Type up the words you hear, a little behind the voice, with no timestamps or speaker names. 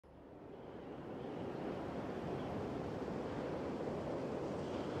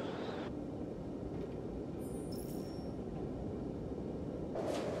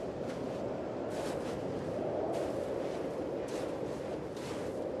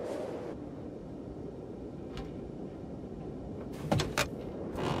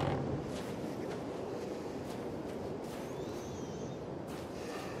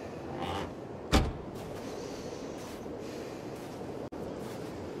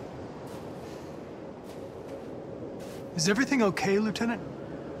Is everything okay, Lieutenant?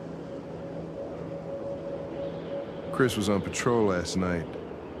 Chris was on patrol last night.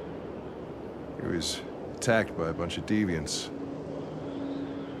 He was attacked by a bunch of deviants.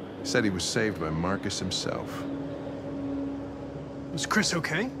 He said he was saved by Marcus himself. Was Chris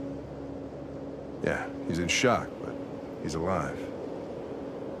okay? Yeah, he's in shock, but he's alive.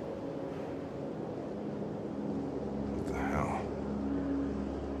 What the hell?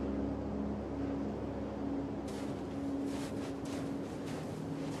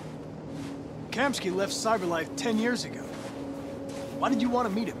 Kamski left Cyberlife 10 years ago. Why did you want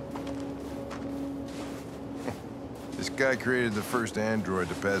to meet him? This guy created the first android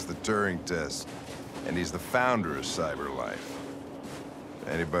to pass the Turing test, and he's the founder of Cyberlife. If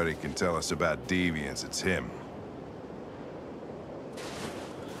anybody can tell us about deviants, it's him.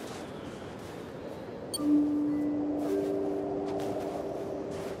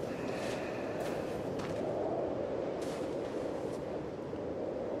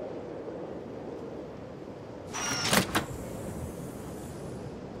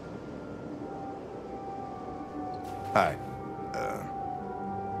 Hi.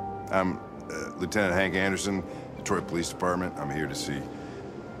 I'm Lieutenant Hank Anderson, Detroit Police Department. I'm here to see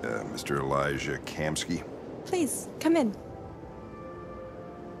Mr. Elijah Kamski. Please, come in.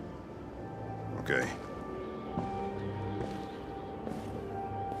 Okay.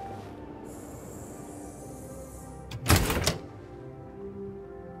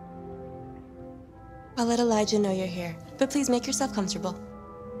 I'll let Elijah know you're here, but please make yourself comfortable.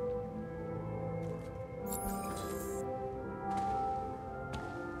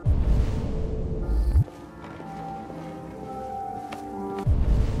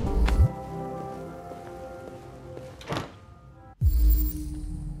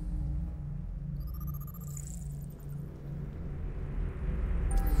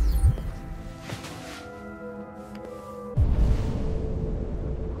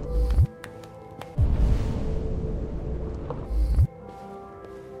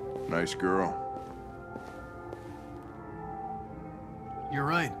 Nice girl. You're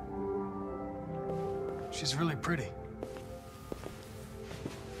right. She's really pretty.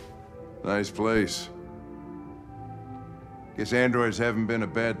 Nice place. Guess androids haven't been a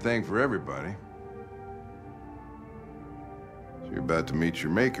bad thing for everybody. So you're about to meet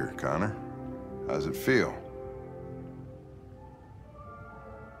your maker, Connor. How's it feel?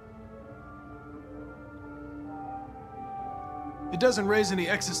 It doesn't raise any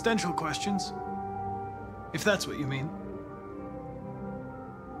existential questions. If that's what you mean.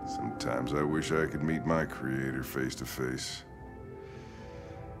 Sometimes I wish I could meet my creator face to face.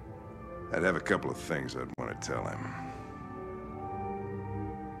 I'd have a couple of things I'd want to tell him.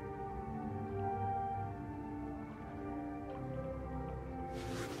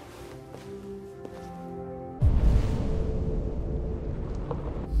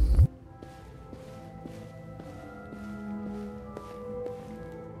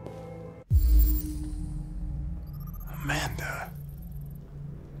 Amanda.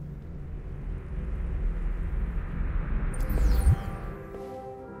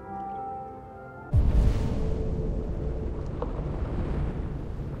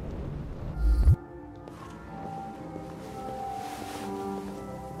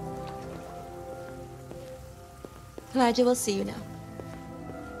 Elijah will see you now.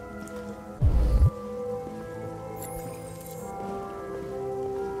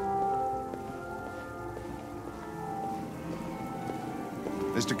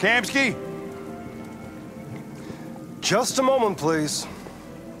 Mr. Kamski? Just a moment, please.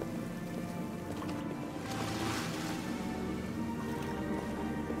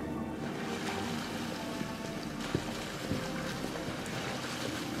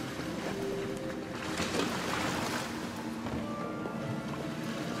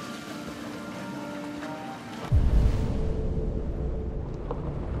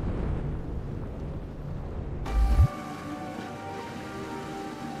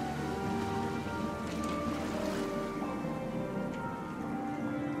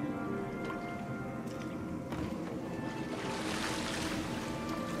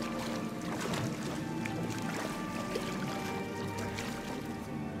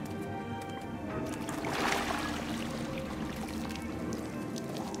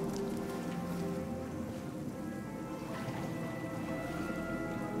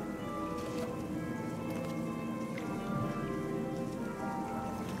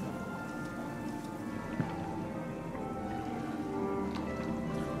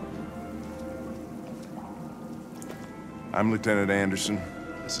 I'm Lieutenant Anderson.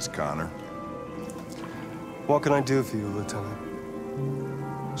 This is Connor. What can I do for you, Lieutenant?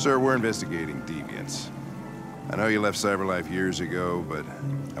 Sir, we're investigating deviants. I know you left Cyberlife years ago, but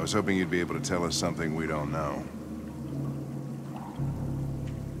I was hoping you'd be able to tell us something we don't know.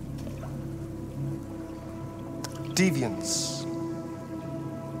 Deviants.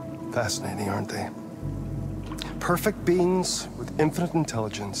 Fascinating, aren't they? Perfect beings with infinite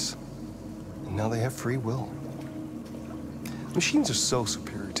intelligence. And now they have free will. Machines are so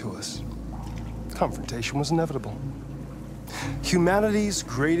superior to us. Confrontation was inevitable. Humanity's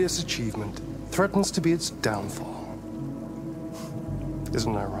greatest achievement threatens to be its downfall.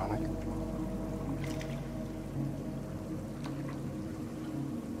 Isn't it ironic?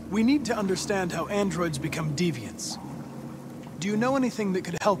 We need to understand how androids become deviants. Do you know anything that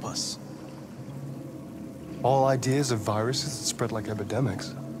could help us? All ideas of viruses that spread like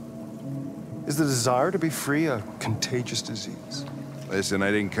epidemics. Is the desire to be free a contagious disease? Listen,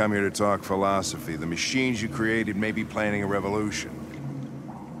 I didn't come here to talk philosophy. The machines you created may be planning a revolution.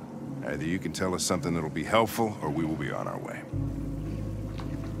 Either you can tell us something that'll be helpful, or we will be on our way.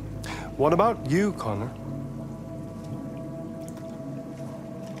 What about you, Connor?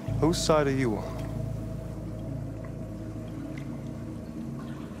 Whose side are you on?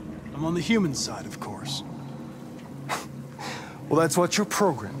 I'm on the human side, of course. Well, that's what you're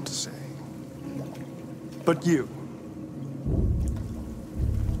programmed to say. But you...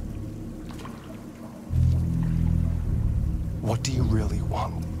 what do you really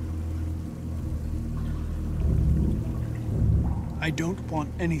want? I don't want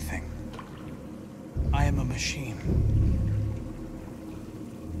anything. I am a machine.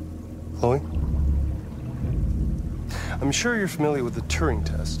 Chloe? I'm sure you're familiar with the Turing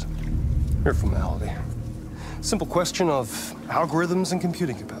test. Mere formality. Simple question of algorithms and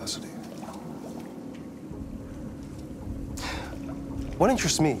computing capacity. What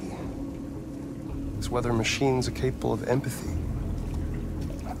interests me is whether machines are capable of empathy.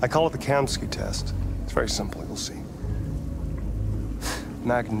 I call it the Kamski test. It's very simple, you'll see.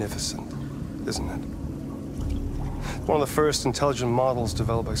 Magnificent, isn't it? One of the first intelligent models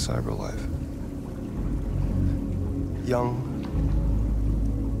developed by Cyberlife. Young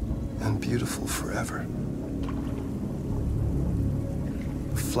and beautiful forever.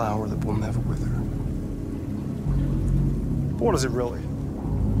 A flower that will never wither. But what is it really?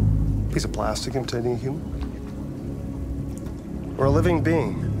 A piece of plastic imitating a human? Or a living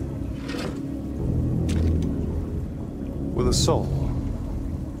being? With a soul?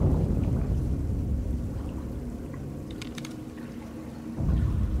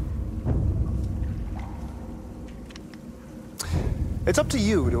 It's up to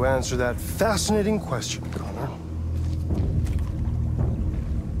you to answer that fascinating question, Connor.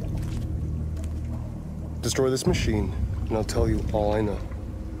 Destroy this machine, and I'll tell you all I know.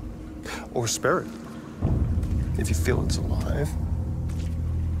 Or spare it, if you feel it's alive.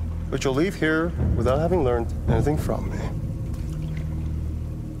 But you'll leave here without having learned anything from me.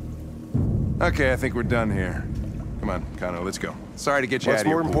 Okay, I think we're done here. Come on, Connor, let's go. Sorry to get you out What's of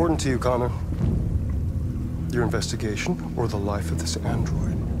here. more important to you, Connor? Your investigation or the life of this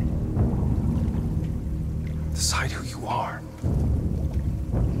android? Decide who you are.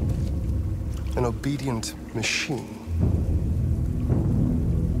 An obedient machine.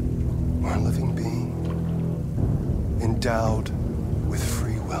 Or a living being endowed with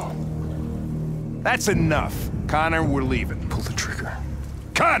free will. That's enough. Connor, we're leaving. Pull the trigger.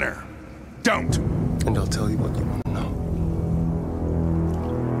 Connor! Don't! And I'll tell you what you want to know.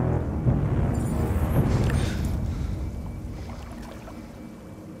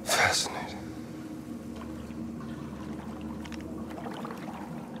 Fascinating.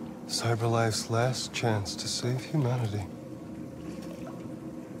 Cyberlife's last chance to save humanity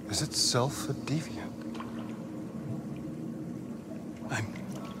is itself a deviant.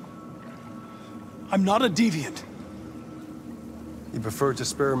 I'm not a deviant. You prefer to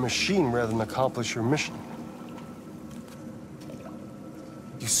spare a machine rather than accomplish your mission.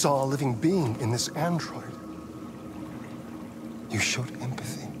 You saw a living being in this android. You showed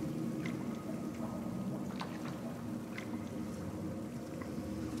empathy.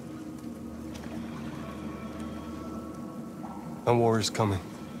 A war is coming.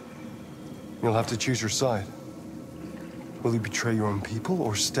 You'll have to choose your side. Will you betray your own people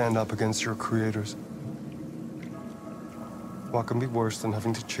or stand up against your creators? What can be worse than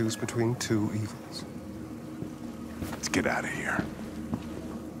having to choose between two evils? Let's get out of here.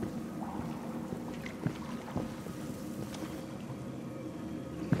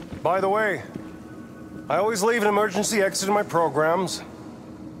 By the way, I always leave an emergency exit in my programs.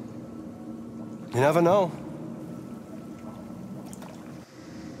 You never know.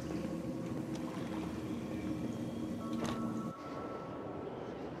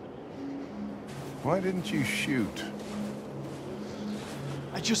 Why didn't you shoot?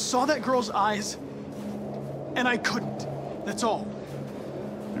 I just saw that girl's eyes, and I couldn't. That's all.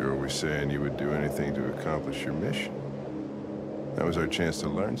 You're always saying you would do anything to accomplish your mission. That was our chance to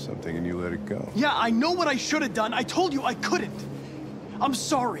learn something, and you let it go. Yeah, I know what I should have done. I told you I couldn't. I'm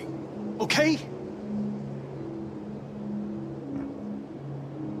sorry, okay?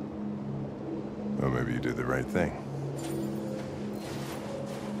 Well, maybe you did the right thing.